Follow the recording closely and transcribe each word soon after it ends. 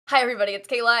Hi everybody, it's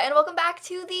Kayla, and welcome back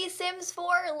to The Sims 4.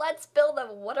 Let's build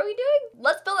a, what are we doing?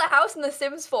 Let's build a house in The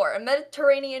Sims 4, a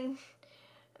Mediterranean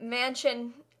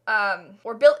mansion.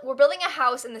 We're building a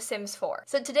house in The Sims 4.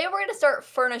 So today we're gonna start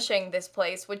furnishing this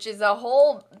place, which is a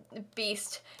whole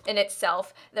beast in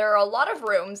itself. There are a lot of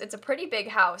rooms, it's a pretty big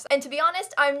house, and to be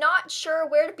honest, I'm not sure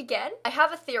where to begin. I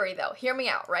have a theory though, hear me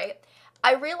out, right?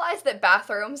 I realize that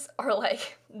bathrooms are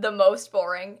like the most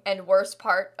boring and worst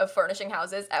part of furnishing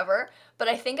houses ever, but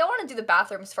I think I want to do the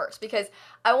bathrooms first because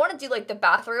I want to do like the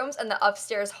bathrooms and the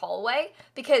upstairs hallway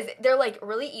because they're like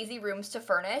really easy rooms to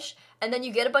furnish, and then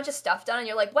you get a bunch of stuff done and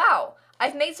you're like, wow,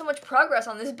 I've made so much progress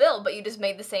on this build, but you just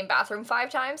made the same bathroom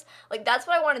 5 times. Like that's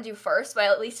what I want to do first, but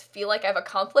I at least feel like I've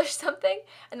accomplished something,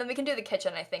 and then we can do the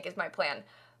kitchen, I think is my plan.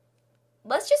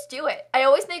 Let's just do it. I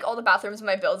always make all the bathrooms in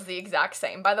my builds the exact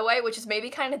same, by the way, which is maybe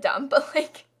kind of dumb, but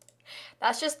like,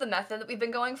 that's just the method that we've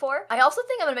been going for. I also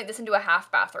think I'm gonna make this into a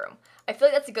half bathroom. I feel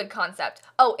like that's a good concept.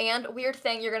 Oh, and weird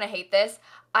thing, you're gonna hate this.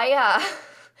 I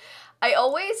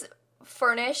always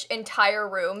furnish entire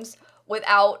rooms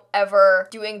without ever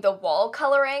doing the wall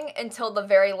coloring until the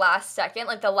very last second.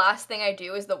 Like the last thing I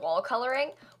do is the wall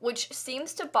coloring, which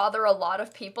seems to bother a lot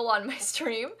of people on my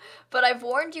stream, but I've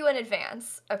warned you in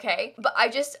advance, okay? But I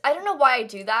don't know why I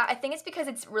do that. I think it's because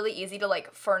it's really easy to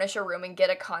like furnish a room and get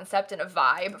a concept and a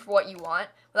vibe for what you want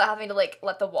without having to like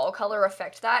let the wall color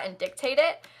affect that and dictate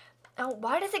it. Oh,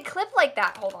 why does it clip like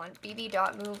that? Hold on,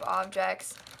 bb.move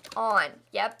objects on.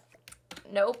 Yep,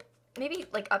 nope. Maybe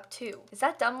like up 2. Is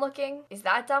that dumb looking? Is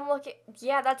that dumb looking?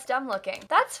 Yeah, that's dumb looking.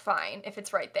 That's fine if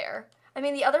it's right there. I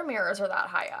mean, the other mirrors are that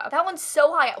high up. That one's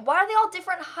so high up. Why are they all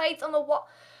different heights on the wall?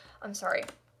 I'm sorry.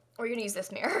 We're gonna use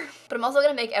this mirror. But I'm also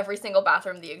gonna make every single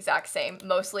bathroom the exact same,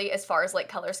 mostly as far as like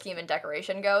color scheme and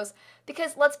decoration goes,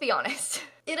 because let's be honest,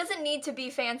 it doesn't need to be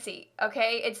fancy,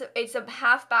 okay? It's a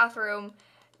half bathroom.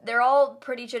 They're all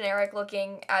pretty generic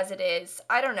looking as it is.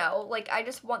 I don't know, like I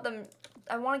just want them,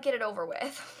 I wanna get it over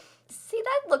with. See,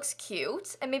 that looks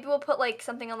cute. And maybe we'll put like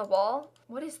something on the wall.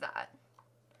 What is that?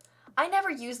 I never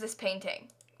use this painting.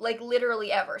 Like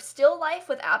literally ever. Still life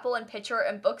with apple and pitcher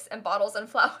and books and bottles and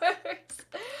flowers.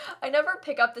 I never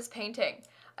pick up this painting.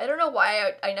 I don't know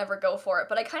why I never go for it,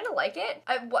 but I kind of like it.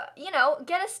 You know,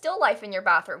 get a still life in your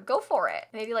bathroom. Go for it.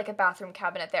 Maybe like a bathroom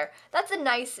cabinet there. That's a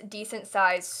nice, decent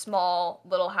sized, small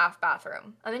little half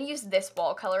bathroom. I'm gonna use this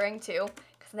wall coloring too,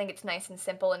 because I think it's nice and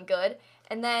simple and good.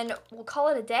 And then we'll call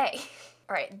it a day.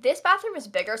 All right, this bathroom is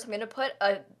bigger, so I'm gonna put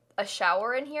a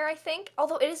shower in here, I think.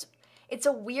 Although it's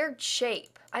a weird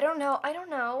shape. I don't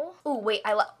know. Oh, wait,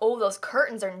 oh, those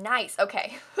curtains are nice.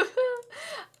 Okay.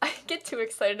 I get too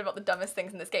excited about the dumbest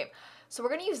things in this game. So we're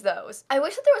gonna use those. I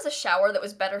wish that there was a shower that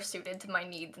was better suited to my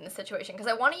needs in this situation, because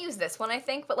I want to use this one, I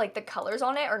think, but like the colors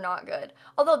on it are not good.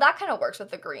 Although that kind of works with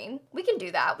the green. We can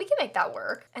do that. We can make that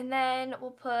work. And then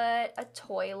we'll put a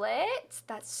toilet.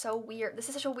 That's so weird. This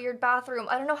is such a weird bathroom.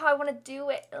 I don't know how I want to do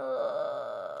it.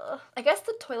 Ugh. I guess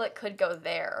the toilet could go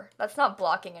there. That's not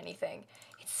blocking anything.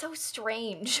 It's so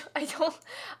strange. I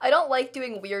don't like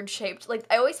doing weird shaped, like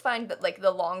I always find that like the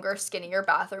longer, skinnier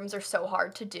bathrooms are so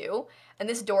hard to do, and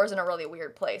this door's in a really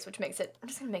weird place, which makes it, I'm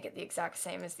just gonna make it the exact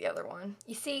same as the other one.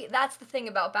 You see, that's the thing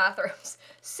about bathrooms.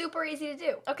 Super easy to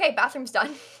do. Okay, bathroom's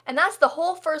done. And that's the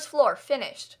whole first floor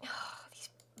finished. Oh, these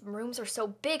rooms are so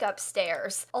big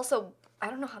upstairs. Also,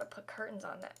 I don't know how to put curtains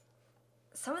on that.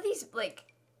 Some of these like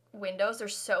windows are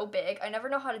so big. I never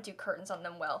know how to do curtains on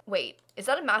them well. Wait, is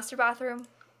that a master bathroom?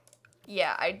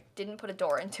 Yeah, I didn't put a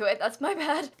door into it. That's my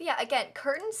bad. But yeah, again,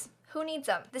 curtains, who needs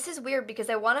them? This is weird because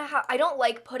I don't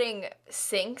like putting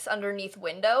sinks underneath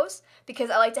windows because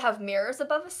I like to have mirrors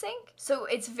above a sink. So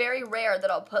it's very rare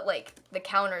that I'll put like the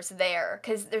counters there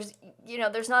because there's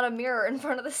not a mirror in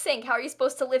front of the sink. How are you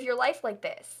supposed to live your life like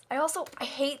this? I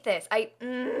hate this.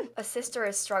 A sister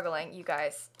is struggling, you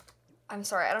guys. I'm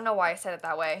sorry, I don't know why I said it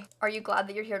that way. Are you glad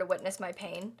that you're here to witness my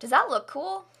pain? Does that look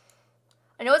cool?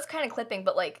 I know it's kind of clipping,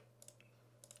 but like,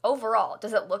 overall,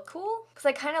 does it look cool? Because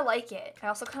I kind of like it. I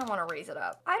also kind of want to raise it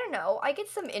up. I don't know, I get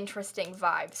some interesting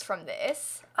vibes from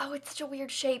this. Oh, it's such a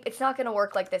weird shape. It's not gonna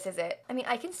work like this, is it? I mean,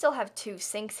 I can still have 2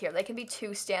 sinks here. They can be 2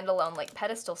 standalone, like,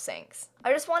 pedestal sinks.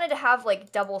 I just wanted to have,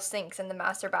 like, double sinks in the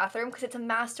master bathroom because it's a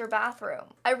master bathroom.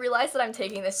 I realize that I'm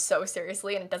taking this so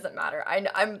seriously and it doesn't matter. I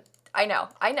know.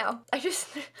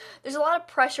 There's a lot of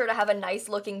pressure to have a nice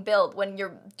looking build when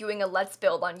you're doing a let's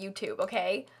build on YouTube,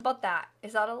 okay? How about that?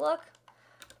 Is that a look?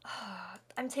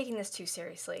 I'm taking this too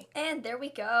seriously. And there we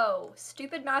go.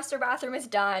 Stupid master bathroom is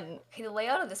done. Okay, the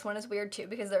layout of this one is weird too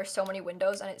because there are so many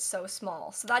windows and it's so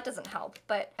small. So that doesn't help.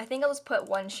 But I think I'll just put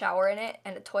one shower in it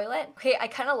and a toilet. Okay, I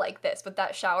kind of like this with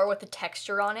that shower with the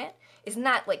texture on it. Isn't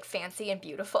that like fancy and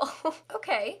beautiful?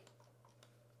 Okay,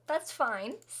 that's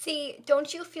fine. See,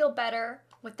 don't you feel better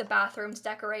with the bathrooms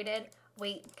decorated?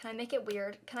 Wait, can I make it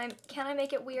weird? Can I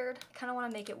make it weird? I kind of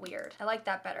want to make it weird. I like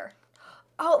that better.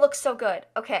 Oh, it looks so good.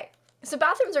 Okay, so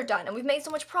bathrooms are done and we've made so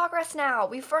much progress now.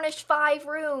 We've furnished 5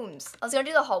 rooms. I was gonna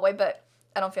do the hallway, but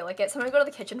I don't feel like it. So I'm gonna go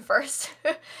to the kitchen first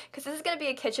because this is gonna be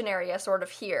a kitchen area sort of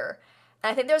here.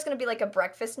 And I think there's gonna be like a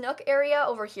breakfast nook area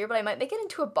over here, but I might make it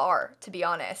into a bar, to be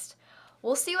honest.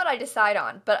 We'll see what I decide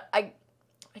on, but I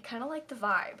kind of like the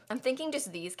vibe. I'm thinking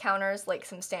just these counters, like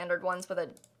some standard ones with a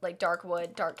like dark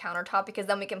wood, dark countertop, because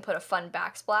then we can put a fun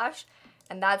backsplash.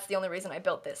 And that's the only reason I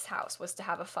built this house, was to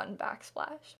have a fun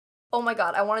backsplash. Oh my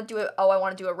god, I want to do it. Oh, I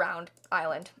want to do a round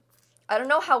island. I don't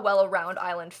know how well a round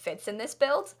island fits in this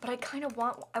build, but I kind of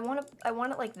want, I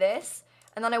want it like this.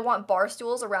 And then I want bar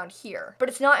stools around here. But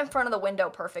it's not in front of the window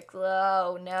perfectly.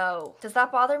 Oh no. Does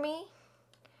that bother me?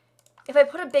 If I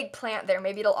put a big plant there,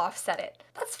 maybe it'll offset it.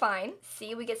 That's fine.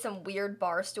 See, we get some weird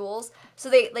bar stools. So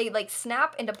they like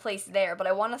snap into place there, but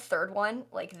I want a third one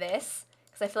like this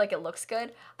because I feel like it looks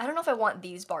good. I don't know if I want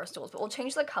these bar stools, but we'll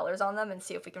change the colors on them and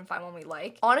see if we can find one we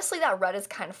like. Honestly, that red is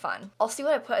kind of fun. I'll see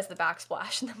what I put as the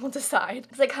backsplash and then we'll decide.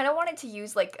 Because I kind of wanted to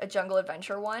use like a jungle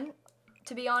adventure one,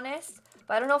 to be honest.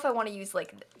 But I don't know if I want to use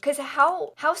like, because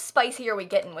how spicy are we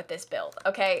getting with this build,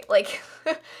 okay? Like,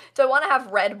 do I want to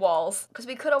have red walls? Because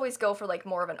we could always go for like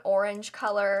more of an orange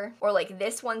color, or like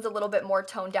this one's a little bit more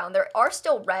toned down. There are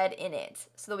still red in it,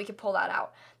 so that we could pull that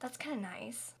out. That's kind of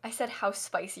nice. I said how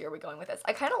spicy are we going with this?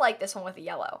 I kind of like this one with the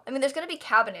yellow. I mean, there's going to be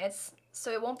cabinets,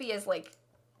 so it won't be as like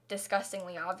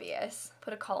disgustingly obvious.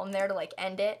 Put a column there to like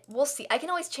end it. We'll see. I can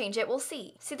always change it. We'll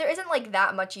see. See, there isn't like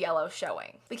that much yellow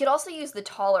showing. We could also use the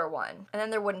taller one and then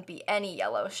there wouldn't be any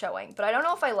yellow showing. But I don't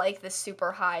know if I like this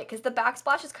super high because the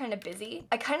backsplash is kind of busy.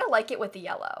 I kind of like it with the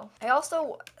yellow. I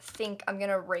also think I'm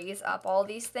gonna raise up all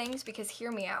these things because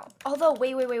hear me out. Although,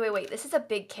 wait. This is a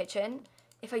big kitchen.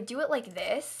 If I do it like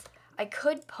this, I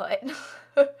could put,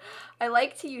 I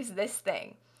like to use this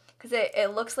thing because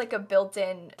it looks like a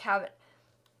built-in cabinet.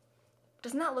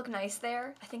 Doesn't that look nice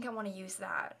there? I think I want to use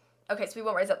that. Okay, so we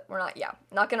won't raise up,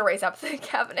 not gonna raise up the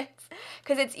cabinets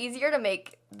because it's easier to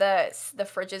make the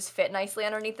fridges fit nicely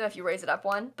underneath them if you raise it up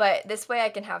one. But this way I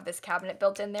can have this cabinet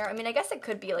built in there. I mean, I guess it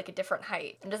could be like a different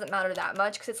height. It doesn't matter that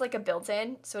much because it's like a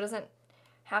built-in, so it doesn't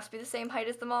have to be the same height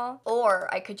as them all. Or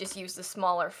I could just use the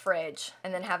smaller fridge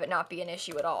and then have it not be an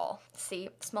issue at all. See,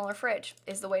 smaller fridge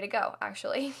is the way to go,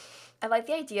 actually. I like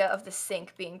the idea of the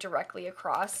sink being directly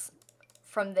across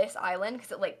from this island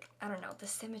because it like, I don't know, the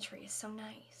symmetry is so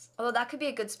nice. Although that could be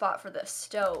a good spot for the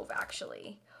stove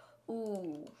actually.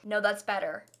 Ooh, no, that's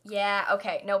better. Yeah,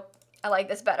 okay, nope, I like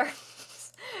this better.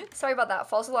 Sorry about that,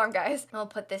 false alarm guys. I'll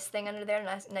put this thing under there,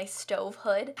 nice stove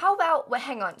hood. How about, well,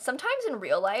 hang on, sometimes in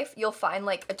real life you'll find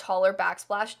like a taller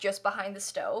backsplash just behind the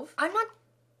stove. I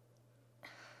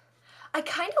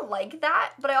kind of like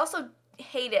that, but I also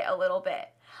hate it a little bit.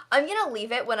 I'm gonna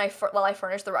leave it while I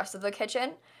furnish the rest of the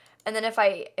kitchen. And then if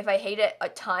I hate it a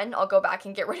ton, I'll go back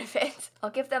and get rid of it.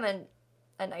 I'll give them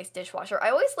a nice dishwasher.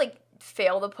 I always like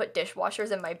fail to put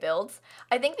dishwashers in my builds.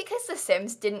 I think because The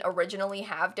Sims didn't originally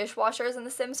have dishwashers in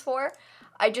The Sims 4,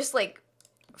 I just like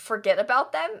forget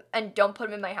about them and don't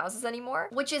put them in my houses anymore,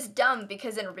 which is dumb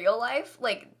because in real life,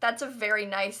 like that's a very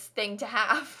nice thing to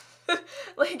have.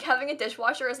 Like having a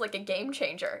dishwasher is like a game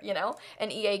changer, you know, an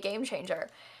EA game changer.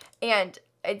 And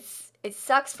it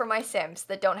sucks for my Sims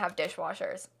that don't have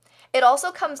dishwashers. It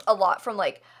also comes a lot from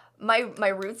like my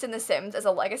roots in The Sims as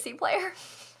a legacy player.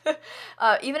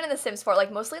 Even in The Sims 4,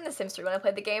 like mostly in The Sims 3 when I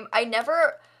played the game, I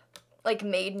never like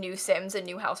made new Sims and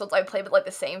new households. I played with like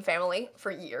the same family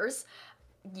for years.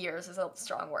 Years is a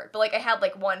strong word, but like I had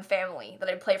like one family that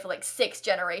I'd play for like 6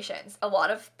 generations. A lot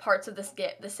of parts of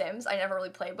The Sims I never really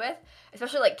played with,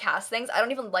 especially like cast things. I don't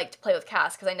even like to play with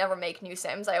cast because I never make new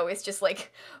Sims. I always just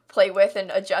like play with and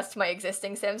adjust my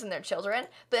existing Sims and their children.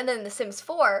 But then in The Sims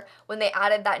 4, when they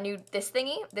added that new,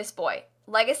 this boy,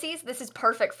 Legacies, this is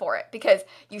perfect for it because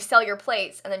you sell your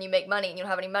plates and then you make money and you don't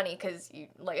have any money because you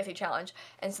legacy challenge.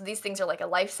 And so these things are like a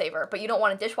lifesaver, but you don't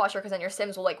want a dishwasher because then your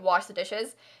Sims will like wash the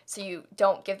dishes. So you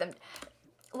don't give them,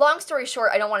 long story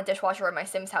short, I don't want a dishwasher in my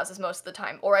Sims houses most of the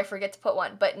time, or I forget to put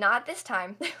one, but not this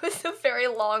time. It was a very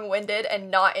long-winded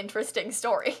and not interesting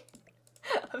story.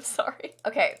 I'm sorry.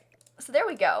 Okay, so there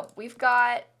we go. We've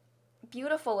got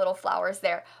beautiful little flowers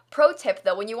there. Pro tip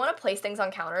though, when you want to place things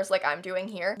on counters like I'm doing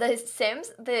here, the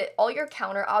Sims, all your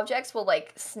counter objects will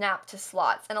like snap to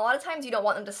slots. And a lot of times you don't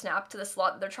want them to snap to the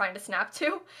slot that they're trying to snap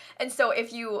to. And so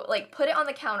if you like put it on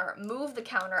the counter, move the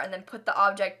counter, and then put the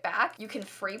object back, you can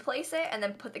free place it and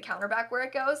then put the counter back where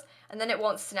it goes, and then it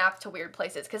won't snap to weird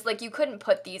places. Cause like you couldn't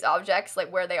put these objects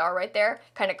like where they are right there,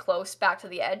 kind of close back to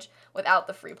the edge without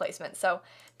the free placement. So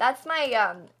that's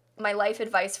my my life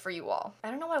advice for you all.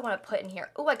 I don't know what I want to put in here.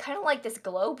 Oh, I kind of like this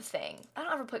globe thing. I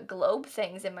don't ever put globe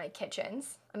things in my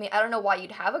kitchens. I mean, I don't know why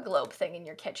you'd have a globe thing in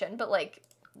your kitchen, but like,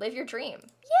 live your dream.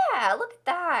 Yeah, look at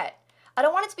that. I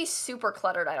don't want it to be super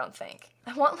cluttered, I don't think.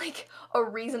 I want like a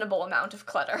reasonable amount of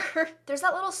clutter. There's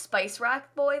that little spice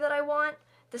rack boy that I want.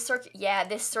 This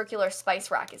circular spice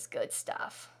rack is good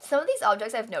stuff. Some of these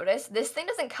objects I've noticed, this thing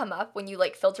doesn't come up when you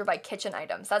like filter by kitchen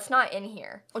items. That's not in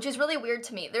here, which is really weird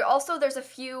to me. There's a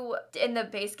few in the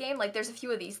base game, like there's a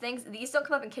few of these things. These don't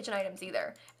come up in kitchen items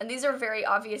either. And these are very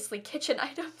obviously kitchen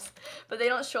items, but they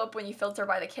don't show up when you filter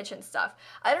by the kitchen stuff.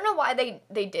 I don't know why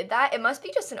they did that. It must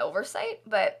be just an oversight,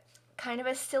 but kind of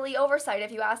a silly oversight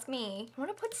if you ask me. I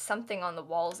want to put something on the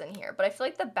walls in here, but I feel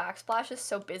like the backsplash is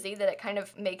so busy that it kind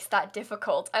of makes that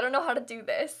difficult. I don't know how to do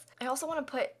this. I also want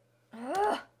to put,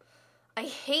 I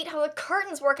hate how the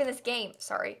curtains work in this game.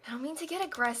 Sorry. I don't mean to get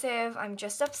aggressive. I'm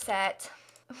just upset.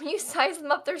 When you size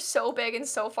them up, they're so big and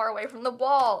so far away from the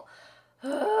wall.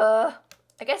 I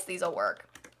guess these will work.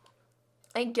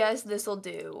 I guess this'll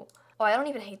do. Oh, I don't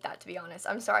even hate that, to be honest.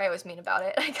 I'm sorry I was mean about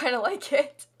it. I kind of like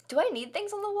it. Do I need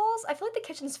things on the walls? I feel like the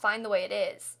kitchen's fine the way it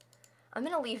is. I'm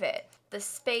gonna leave it. The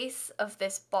space of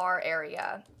this bar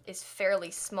area is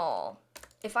fairly small.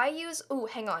 If I use, ooh,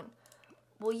 hang on.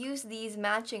 We'll use these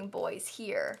matching boys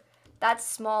here. That's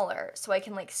smaller, so I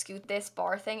can like scoot this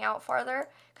bar thing out farther,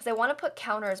 because I want to put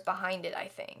counters behind it, I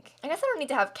think. I guess I don't need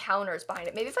to have counters behind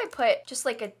it. Maybe if I put just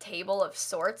like a table of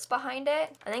sorts behind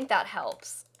it, I think that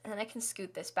helps. And then I can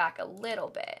scoot this back a little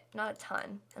bit, not a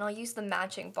ton. And I'll use the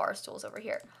matching bar stools over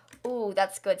here. Ooh,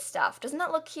 that's good stuff. Doesn't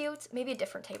that look cute? Maybe a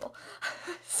different table.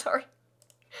 Sorry.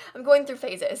 I'm going through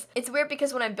phases. It's weird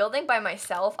because when I'm building by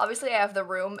myself, obviously I have the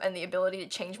room and the ability to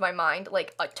change my mind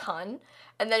like a ton.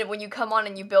 And then when you come on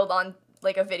and you build on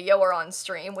like a video or on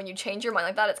stream, when you change your mind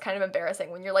like that, it's kind of embarrassing.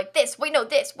 When you're like, this, wait, no,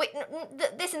 this, wait,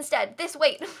 this instead, this,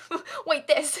 wait, wait,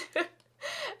 this.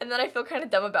 And then I feel kind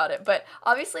of dumb about it. But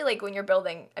obviously, like, when you're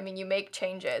building, I mean, you make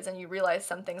changes and you realize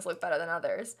some things look better than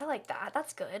others. I like that.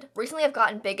 That's good. Recently, I've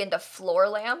gotten big into floor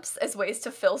lamps as ways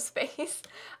to fill space.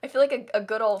 I feel like a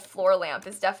good old floor lamp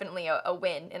is definitely a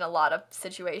win in a lot of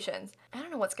situations. I don't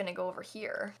know what's going to go over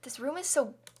here. This room is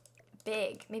so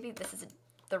big. Maybe this is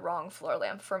the wrong floor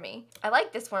lamp for me. I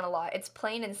like this one a lot. It's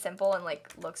plain and simple and like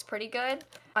looks pretty good.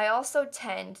 I also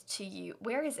tend to use,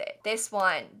 where is it? This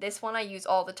one I use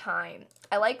all the time.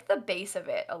 I like the base of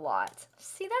it a lot.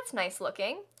 See, that's nice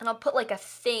looking. And I'll put like a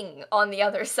thing on the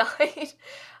other side.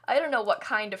 I don't know what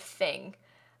kind of thing.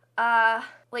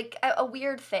 Like a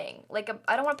weird thing. Like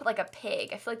I don't want to put like a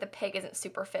pig. I feel like the pig isn't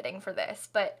super fitting for this,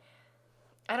 but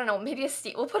I don't know, maybe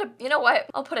you know what?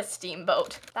 I'll put a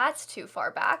steamboat. That's too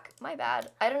far back, my bad.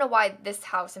 I don't know why this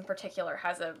house in particular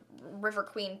has a River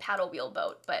Queen paddle wheel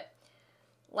boat, but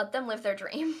let them live their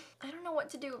dream. I don't know what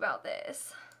to do about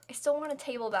this. I still want a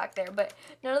table back there, but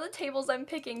none of the tables I'm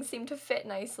picking seem to fit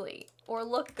nicely or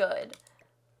look good.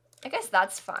 I guess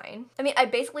that's fine. I mean, I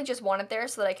basically just want it there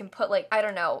so that I can put like, I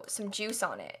don't know, some juice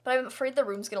on it. But I'm afraid the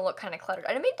room's gonna look kind of cluttered.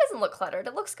 I mean, it doesn't look cluttered,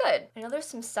 it looks good. I know there's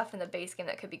some stuff in the base game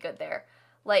that could be good there.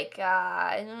 Like,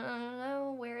 I don't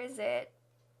know, where is it?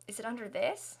 Is it under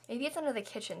this? Maybe it's under the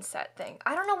kitchen set thing.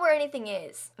 I don't know where anything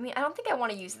is. I mean, I don't think I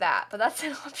want to use that, but that's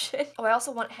an option. Oh, I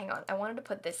also want, hang on, I wanted to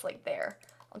put this like there.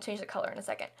 I'll change the color in a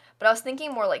second. But I was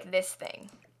thinking more like this thing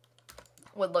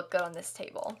would look good on this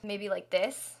table. Maybe like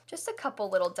this. Just a couple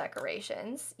little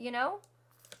decorations, you know?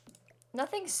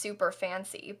 Nothing super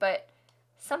fancy, but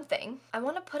something. I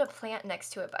want to put a plant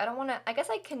next to it, but I don't want to, I guess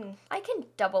I can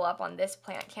double up on this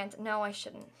plant, can't, no, I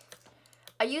shouldn't.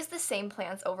 I use the same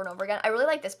plants over and over again. I really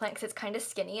like this plant because it's kind of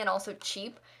skinny and also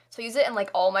cheap, so I use it in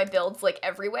like all my builds like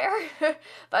everywhere, but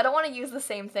I don't want to use the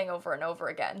same thing over and over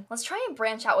again. Let's try and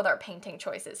branch out with our painting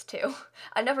choices too.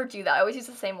 I never do that. I always use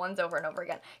the same ones over and over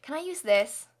again. Can I use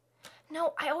this?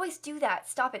 No, I always do that.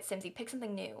 Stop it, Simsie. Pick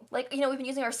something new. Like, you know, we've been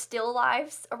using our still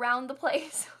lives around the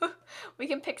place. We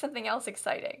can pick something else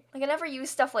exciting. Like, I never use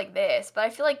stuff like this, but I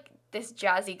feel like this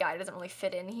jazzy guy doesn't really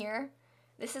fit in here.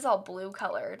 This is all blue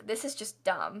colored. This is just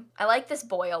dumb. I like this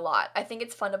boy a lot. I think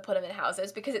it's fun to put him in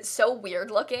houses because it's so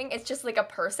weird looking. It's just like a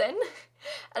person.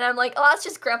 And I'm like, oh, that's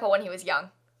just Grandpa when he was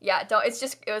young. Yeah, don't,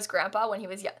 it was Grandpa when he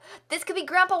was young. This could be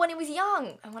Grandpa when he was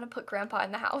young. I want to put Grandpa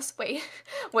in the house. Wait,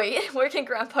 wait, where can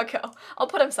Grandpa go? I'll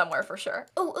put him somewhere for sure.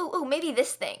 Ooh, maybe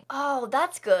this thing. Oh,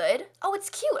 that's good. Oh, it's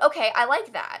cute. Okay, I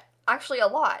like that. Actually, a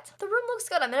lot. The room looks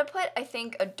good. I'm gonna put, I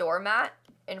think, a doormat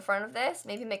in front of this.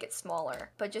 Maybe make it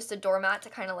smaller, but just a doormat to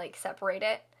kind of like separate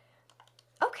it.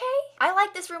 Okay, I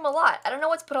like this room a lot. I don't know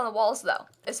what to put on the walls though,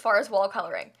 as far as wall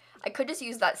coloring. I could just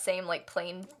use that same like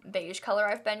plain beige color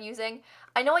I've been using.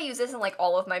 I know I use this in like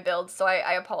all of my builds, so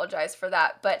I apologize for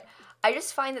that, but I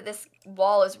just find that this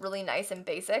wall is really nice and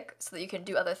basic so that you can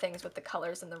do other things with the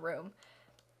colors in the room.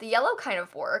 The yellow kind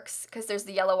of works because there's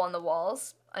the yellow on the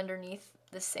walls underneath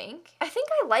the sink. I think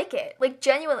I like it. Like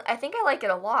genuinely, I think I like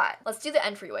it a lot. Let's do the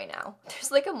entryway now.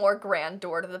 There's like a more grand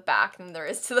door to the back than there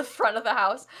is to the front of the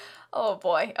house. Oh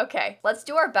boy, okay. Let's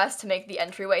do our best to make the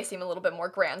entryway seem a little bit more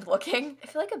grand looking. I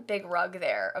feel like a big rug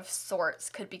there of sorts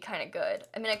could be kind of good.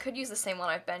 I mean, I could use the same one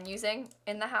I've been using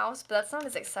in the house, but that's not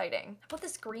as exciting. How about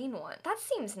this green one? That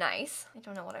seems nice. I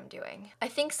don't know what I'm doing. I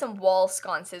think some wall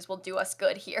sconces will do us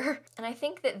good here. And I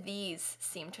think that these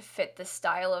seem to fit the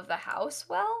style of the house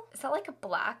well. Is that like a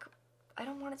black? I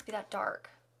don't want it to be that dark.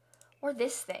 Or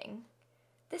this thing.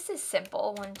 This is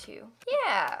simple, 1, 2.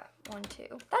 Yeah, 1, 2.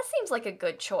 That seems like a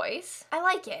good choice. I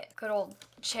like it. Good old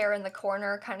chair in the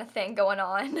corner kind of thing going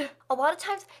on. A lot of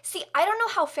times, see, I don't know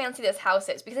how fancy this house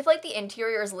is because I feel like the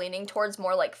interior is leaning towards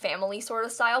more like family sort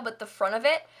of style, but the front of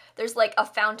it, there's like a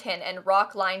fountain and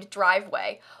rock-lined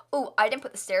driveway. Ooh, I didn't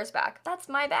put the stairs back. That's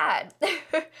my bad.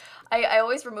 I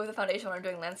always remove the foundation when I'm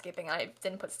doing landscaping and I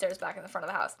didn't put stairs back in the front of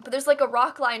the house. But there's like a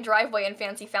rock-lined driveway and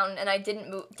fancy fountain and I didn't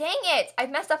move. Dang it! I've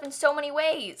messed up in so many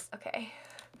ways. Okay.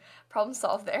 Problem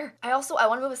solved there. I want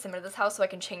to move a sim into this house so I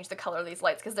can change the color of these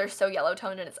lights because they're so yellow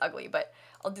toned and it's ugly, but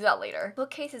I'll do that later.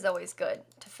 Bookcase is always good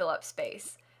to fill up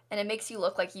space. And it makes you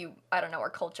look like you, I don't know, are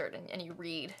cultured and you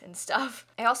read and stuff.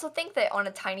 I also think that on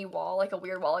a tiny wall, like a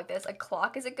weird wall like this, a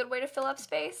clock is a good way to fill up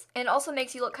space. And it also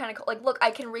makes you look kind of like, look,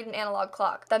 I can read an analog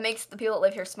clock. That makes the people that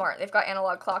live here smart. They've got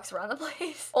analog clocks around the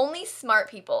place. Only smart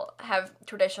people have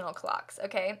traditional clocks,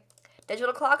 okay?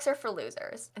 Digital clocks are for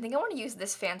losers. I think I want to use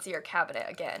this fancier cabinet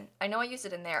again. I know I used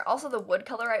it in there. Also, the wood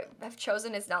color I have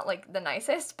chosen is not like the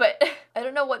nicest, but I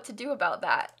don't know what to do about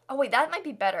that. Oh wait, that might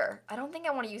be better. I don't think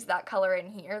I want to use that color in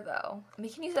here though. We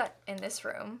can use that in this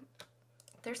room.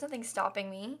 There's nothing stopping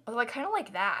me. Although I kind of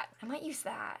like that. I might use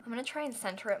that. I'm gonna try and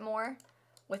center it more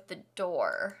with the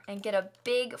door and get a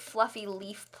big fluffy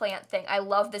leaf plant thing. I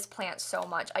love this plant so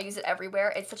much. I use it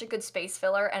everywhere. It's such a good space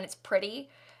filler and it's pretty.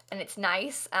 And it's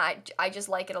nice, and I just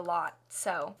like it a lot.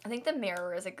 So I think the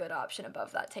mirror is a good option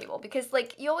above that table because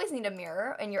like you always need a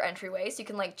mirror in your entryway so you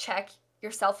can like check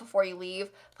yourself before you leave,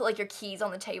 put like your keys on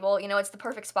the table, you know, it's the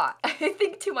perfect spot. I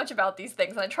think too much about these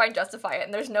things and I try and justify it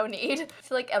and there's no need. I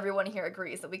feel like everyone here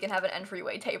agrees that we can have an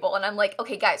entryway table and I'm like,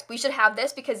 okay guys, we should have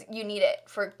this because you need it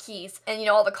for keys and you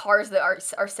know all the cars that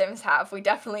our Sims have, we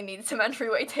definitely need some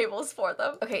entryway tables for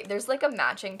them. Okay, there's like a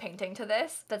matching painting to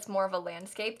this that's more of a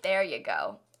landscape. There you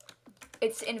go.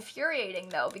 It's infuriating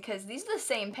though because these are the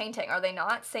same painting, are they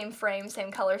not? Same frame, same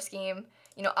color scheme,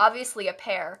 you know, obviously a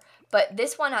pair, but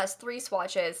this one has 3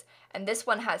 swatches and this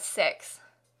one has 6.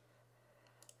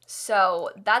 So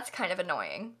that's kind of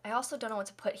annoying. I also don't know what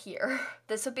to put here.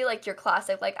 This would be like your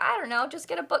classic, like, I don't know, just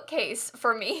get a bookcase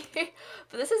for me.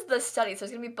 But this is the study, so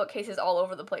there's gonna be bookcases all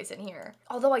over the place in here.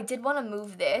 Although I did want to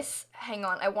move this. Hang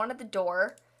on, I wanted the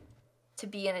door to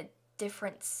be in a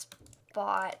different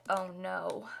spot. Oh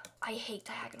no. I hate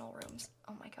diagonal rooms.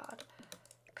 Oh my god.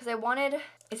 Because I wanted,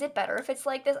 is it better if it's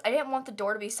like this? I didn't want the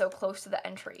door to be so close to the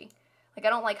entry. Like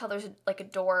I don't like how there's like a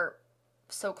door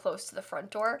so close to the front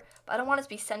door, but I don't want it to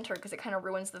be centered because it kind of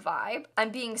ruins the vibe.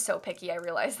 I'm being so picky, I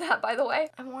realize that, by the way.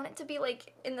 I want it to be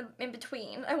like in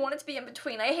between. I want it to be in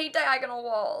between. I hate diagonal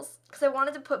walls because I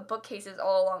wanted to put bookcases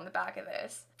all along the back of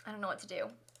this. I don't know what to do.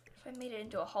 If I made it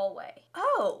into a hallway.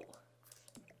 Oh,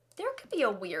 there could be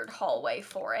a weird hallway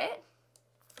for it.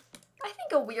 I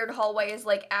think a weird hallway is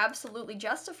like absolutely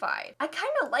justified. I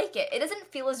kind of like it. It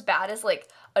doesn't feel as bad as like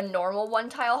a normal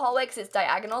 1-tile hallway because it's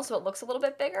diagonal so it looks a little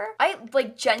bit bigger. I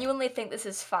like genuinely think this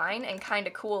is fine and kind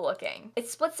of cool looking. It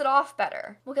splits it off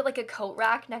better. We'll get like a coat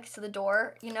rack next to the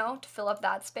door, you know, to fill up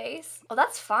that space. Oh,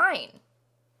 that's fine.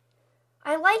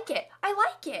 I like it. I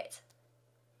like it.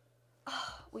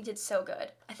 Oh, we did so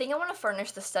good. I think I want to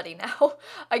furnish the study now.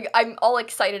 I'm all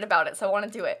excited about it, so I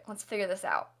want to do it. Let's figure this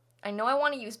out. I know I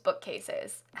want to use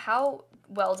bookcases. How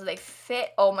well do they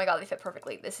fit? Oh my god, they fit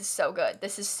perfectly. This is so good.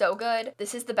 This is so good.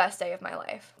 This is the best day of my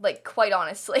life. Like, quite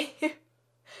honestly.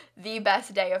 The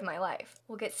best day of my life.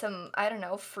 We'll get some, I don't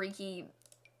know, freaky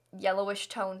yellowish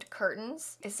toned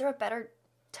curtains. Is there a better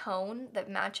tone that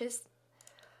matches.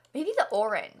 Maybe the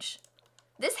orange.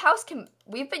 This house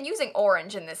we've been using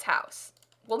orange in this house.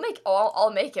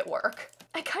 I'll make it work.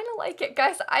 I kind of like it,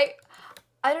 guys. I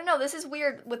don't know, this is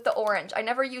weird with the orange. I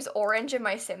never use orange in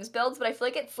my Sims builds, but I feel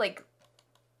like it's like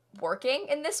working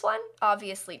in this one.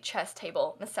 Obviously, chess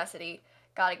table, necessity.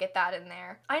 Gotta get that in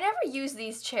there. I never use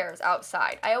these chairs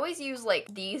outside. I always use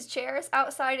like these chairs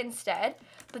outside instead,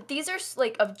 but these are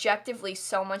like objectively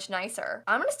so much nicer.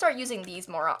 I'm gonna start using these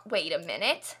more. Wait a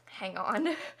minute, hang on.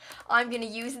 I'm gonna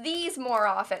use these more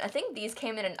often. I think these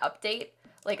came in an update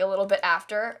like a little bit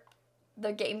after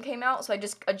the game came out, so I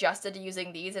just adjusted to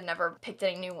using these and never picked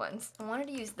any new ones. I wanted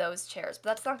to use those chairs, but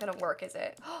that's not gonna work, is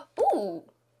it? Ooh,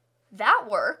 that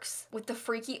works with the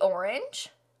freaky orange.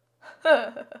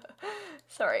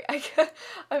 Sorry,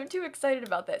 I'm too excited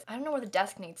about this. I don't know where the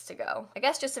desk needs to go. I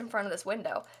guess just in front of this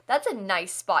window. That's a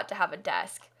nice spot to have a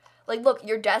desk. Like, look,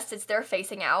 your desk sits there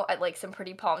facing out at like some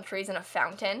pretty palm trees and a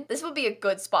fountain. This would be a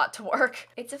good spot to work.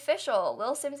 It's official.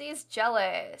 Lil Simsie is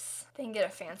jealous. They can get a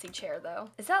fancy chair though.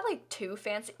 Is that like too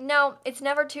fancy? No, it's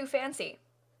never too fancy.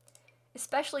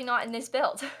 Especially not in this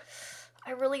build.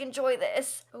 I really enjoy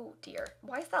this. Oh dear,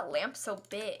 why is that lamp so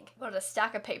big? What, a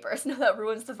stack of papers? No, that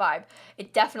ruins the vibe.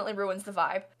 It definitely ruins the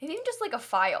vibe. Maybe even just like a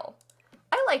file.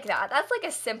 I like that. That's like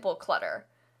a simple clutter.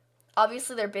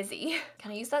 Obviously they're busy.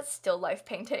 Can I use that still life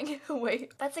painting?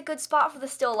 Wait, that's a good spot for the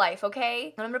still life,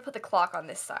 okay? And I'm gonna put the clock on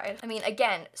this side. I mean,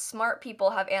 again, smart people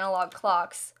have analog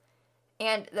clocks,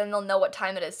 and then they'll know what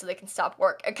time it is so they can stop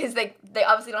work, because they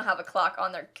obviously don't have a clock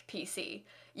on their PC.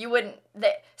 You wouldn't,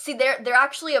 they're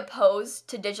actually opposed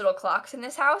to digital clocks in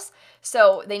this house,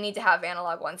 so they need to have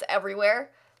analog ones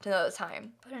everywhere to know the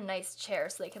time. Put a nice chair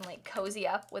so they can like cozy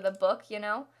up with a book, you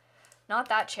know? Not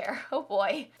that chair, oh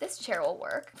boy. This chair will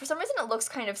work. For some reason it looks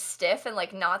kind of stiff and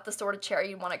like not the sort of chair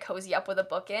you'd want to cozy up with a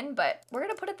book in, but we're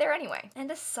gonna put it there anyway. And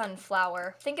a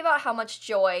sunflower. Think about how much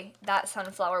joy that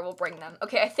sunflower will bring them.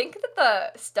 Okay, I think that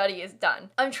the study is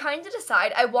done. I'm trying to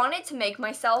decide. I wanted to make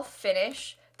myself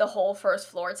finish the whole first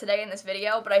floor today in this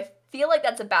video, but I feel like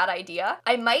that's a bad idea.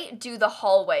 I might do the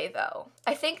hallway though.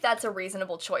 I think that's a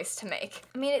reasonable choice to make.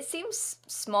 I mean, it seems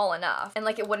small enough and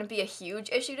like it wouldn't be a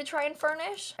huge issue to try and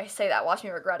furnish. I say that, watch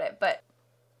me regret it, but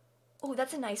oh,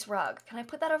 that's a nice rug. Can I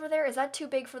put that over there? Is that too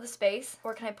big for the space?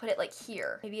 Or can I put it like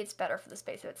here? Maybe it's better for the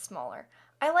space if it's smaller.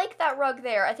 I like that rug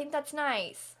there. I think that's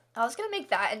nice. I was gonna make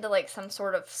that into like some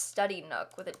sort of study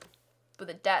nook with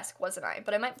a desk, wasn't I?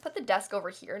 But I might put the desk over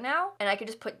here now, and I could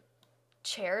just put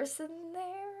chairs in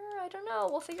there. I don't know,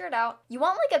 we'll figure it out. You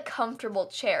want like a comfortable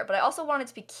chair, but I also want it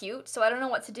to be cute, so I don't know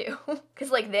what to do.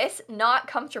 Cause like this, not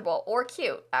comfortable or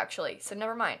cute, actually, so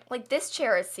never mind. Like this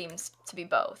chair seems to be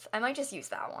both. I might just use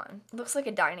that one. It looks like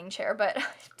a dining chair, but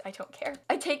I don't care.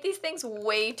 I take these things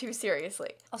way too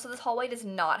seriously. Also, this hallway does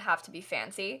not have to be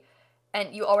fancy.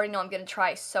 And you already know I'm gonna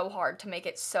try so hard to make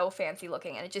it so fancy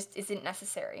looking, and it just isn't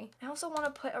necessary. I also wanna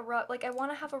put a rug, like I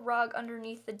wanna have a rug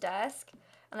underneath the desk,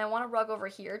 and I want a rug over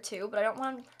here too, but I don't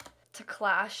want them to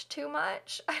clash too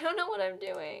much. I don't know what I'm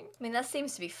doing. I mean, that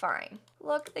seems to be fine.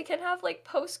 Look, they can have like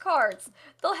postcards.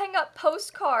 They'll hang up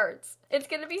postcards. It's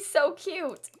gonna be so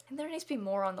cute. And there needs to be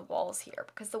more on the walls here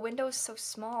because the window is so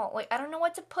small. Like, I don't know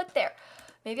what to put there.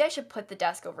 Maybe I should put the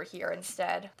desk over here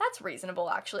instead. That's reasonable,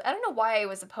 actually. I don't know why I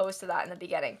was opposed to that in the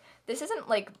beginning. This isn't,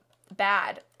 like,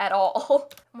 bad at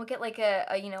all. We'll get, like,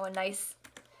 you know, a nice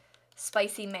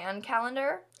spicy man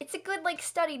calendar. It's a good, like,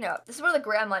 study note. This is where the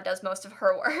grandma does most of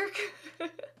her work.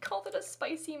 Called it a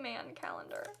spicy man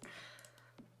calendar.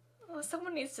 Oh,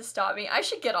 someone needs to stop me. I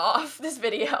should get off this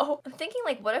video. I'm thinking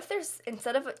like, what if there's,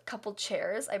 instead of a couple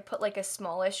chairs, I put like a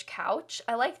smallish couch?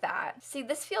 I like that. See,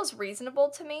 this feels reasonable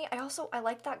to me. I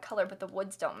like that color, but the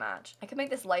woods don't match. I could make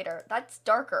this lighter. That's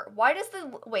darker. Why does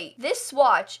wait, this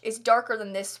swatch is darker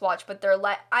than this swatch, but they're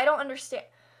I don't understand.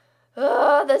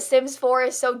 Ugh, The Sims 4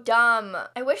 is so dumb.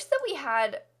 I wish that we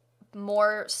had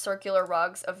more circular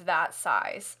rugs of that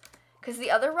size, because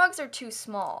the other rugs are too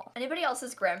small. Anybody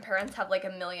else's grandparents have like a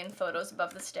million photos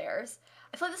above the stairs?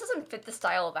 I feel like this doesn't fit the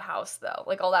style of a house though.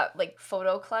 Like all that like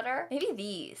photo clutter. Maybe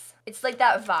these. It's like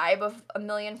that vibe of a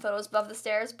million photos above the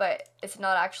stairs, but it's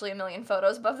not actually a million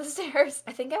photos above the stairs.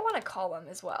 I think I want a column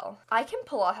as well. I can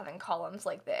pull off having columns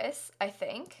like this, I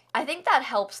think. I think that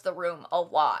helps the room a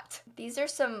lot. These are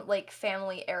some like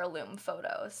family heirloom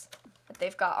photos that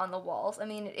they've got on the walls. I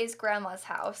mean, it is grandma's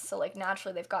house, so like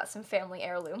naturally they've got some family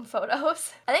heirloom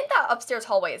photos. I think that upstairs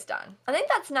hallway is done. I think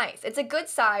that's nice. It's a good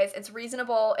size, it's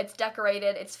reasonable, it's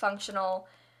decorated, it's functional.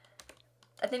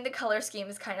 I think the color scheme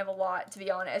is kind of a lot, to be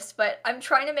honest, but I'm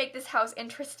trying to make this house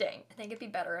interesting. I think it'd be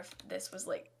better if this was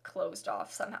like closed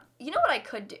off somehow. You know what I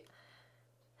could do?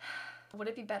 Would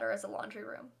it be better as a laundry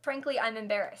room? Frankly, I'm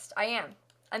embarrassed. I am.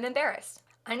 I'm embarrassed.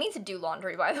 I need to do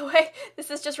laundry, by the way.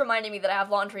 This is just reminding me that I have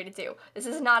laundry to do. This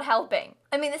is not helping.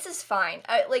 I mean, this is fine.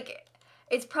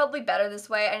 It's probably better this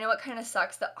way. I know it kind of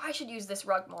sucks that I should use this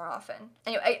rug more often.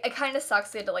 Anyway, it kind of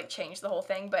sucks they had to like change the whole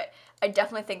thing, but I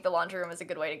definitely think the laundry room is a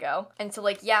good way to go. And so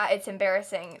like, yeah, it's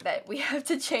embarrassing that we have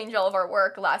to change all of our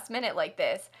work last minute like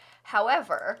this.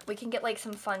 However, we can get like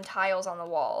some fun tiles on the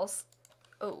walls.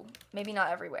 Oh, maybe not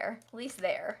everywhere, at least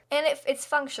there. And it's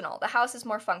functional. The house is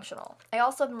more functional. I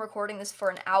also have been recording this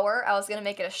for an hour. I was gonna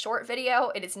make it a short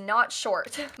video. It is not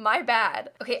short, my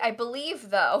bad. Okay, I believe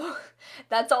though,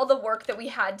 that's all the work that we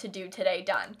had to do today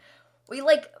done. We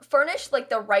like furnished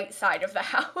like the right side of the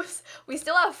house. We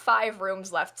still have 5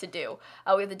 rooms left to do.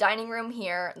 We have the dining room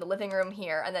here, the living room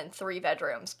here, and then 3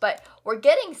 bedrooms, but we're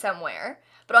getting somewhere.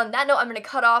 But on that note, I'm gonna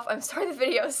cut off. I'm sorry the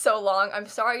video is so long. I'm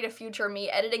sorry to future me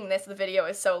editing this, the video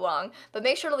is so long. But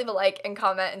make sure to leave a like and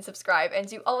comment and subscribe and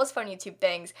do all those fun YouTube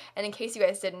things. And in case you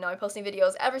guys didn't know, I'm posting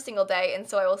videos every single day, and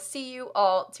so I will see you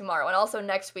all tomorrow and also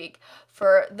next week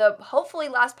for the hopefully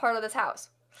last part of this house.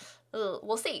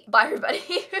 We'll see. Bye, everybody.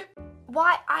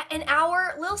 Why? An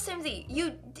hour? Lil Simsie,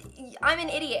 I'm an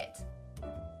idiot.